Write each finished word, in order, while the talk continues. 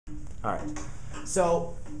All right.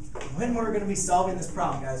 So when we're going to be solving this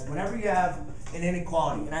problem, guys, whenever you have an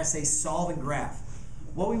inequality, and I say solve and graph,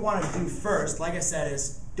 what we want to do first, like I said,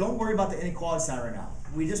 is don't worry about the inequality sign right now.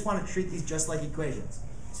 We just want to treat these just like equations.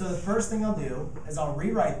 So the first thing I'll do is I'll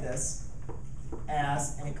rewrite this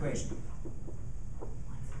as an equation.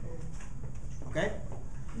 Okay?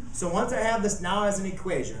 So once I have this now as an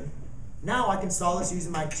equation, now I can solve this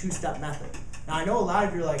using my two-step method. Now I know a lot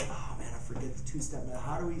of you are like, oh man, I forget the two-step method.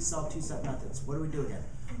 How do we solve two-step methods? What do we do again?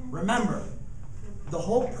 Remember, the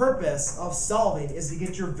whole purpose of solving is to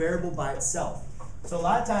get your variable by itself. So a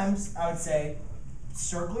lot of times I would say,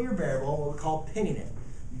 circle your variable, what we call pinning it.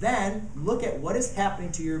 Then look at what is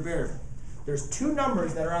happening to your variable. There's two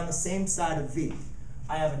numbers that are on the same side of v.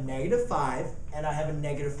 I have a -5 and I have a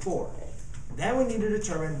 -4. Then we need to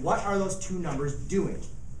determine what are those two numbers doing.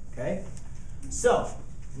 Okay? So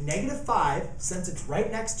 -5, since it's right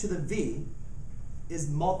next to the v, is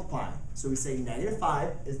multiplying. So we say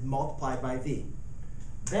 -5 is multiplied by v.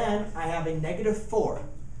 Then I have a -4.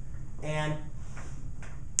 And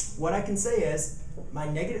what I can say is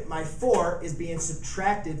my 4 is being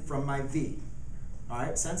subtracted from my v. All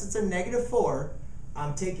right, since it's a -4,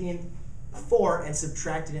 I'm taking 4 and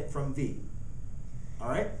subtracting it from v. All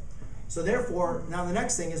right, so therefore, now the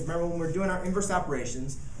next thing is, remember when we're doing our inverse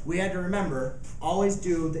operations, we had to remember, always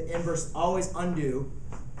do the inverse, always undo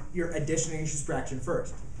your addition and your subtraction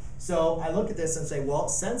first. So I look at this and say, well,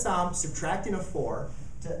 since I'm subtracting a 4,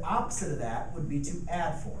 the opposite of that would be to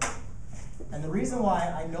add 4. And the reason why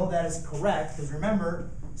I know that is correct, because remember,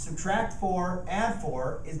 subtract 4, add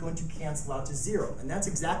 4 is going to cancel out to 0. And that's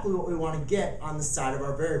exactly what we want to get on the side of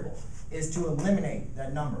our variable, is to eliminate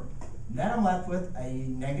that number. And then I'm left with a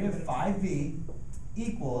 -5v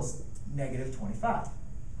equals -25.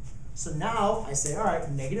 So now I say, all right,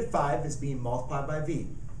 -5 is being multiplied by v.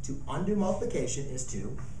 To undo multiplication is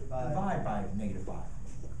to divide by -5.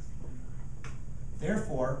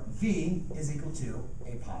 Therefore, v is equal to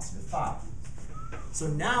a +5. So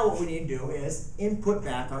now what we need to do is input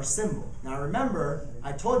back our symbol. Now remember,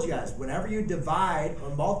 I told you guys, whenever you divide or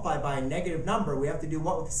multiply by a negative number, we have to do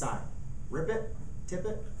what with the sign? Rip it? Tip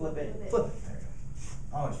it? Flip it. Flip it. There you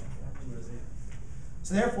go. Always forget.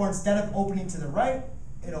 So therefore, instead of opening to the right,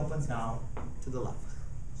 it opens now to the left.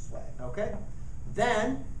 Swag. Okay?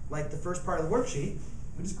 Then, like the first part of the worksheet,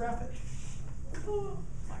 we just graph it.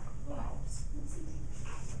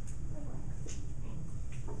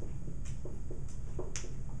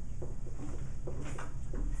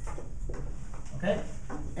 Okay,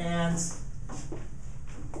 and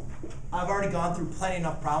I've already gone through plenty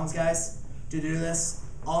enough problems, guys, to do this.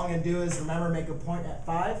 All I'm going to do is remember, make a point at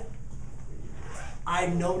 5. I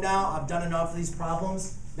know now, I've done enough of these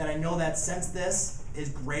problems that I know that since this is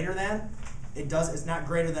greater than, it's not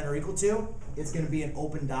greater than or equal to, it's going to be an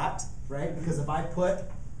open dot, right? Because if I put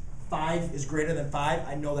 5 is greater than 5,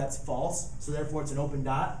 I know that's false, so therefore it's an open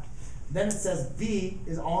dot. Then it says v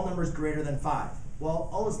is all numbers greater than 5. Well,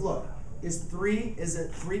 always look. Is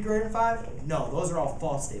it 3 greater than 5? No, those are all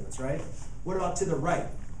false statements, right? What about to the right?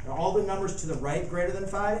 Are all the numbers to the right greater than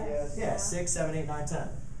 5? Yes. Yeah, 6, 7, 8, 9, 10.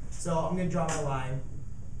 So I'm going to draw my line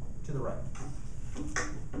to the right.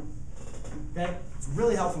 Okay? It's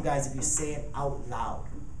really helpful, guys, if you say it out loud.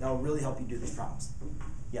 That will really help you do these problems.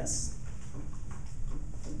 Yes?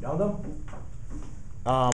 You done them?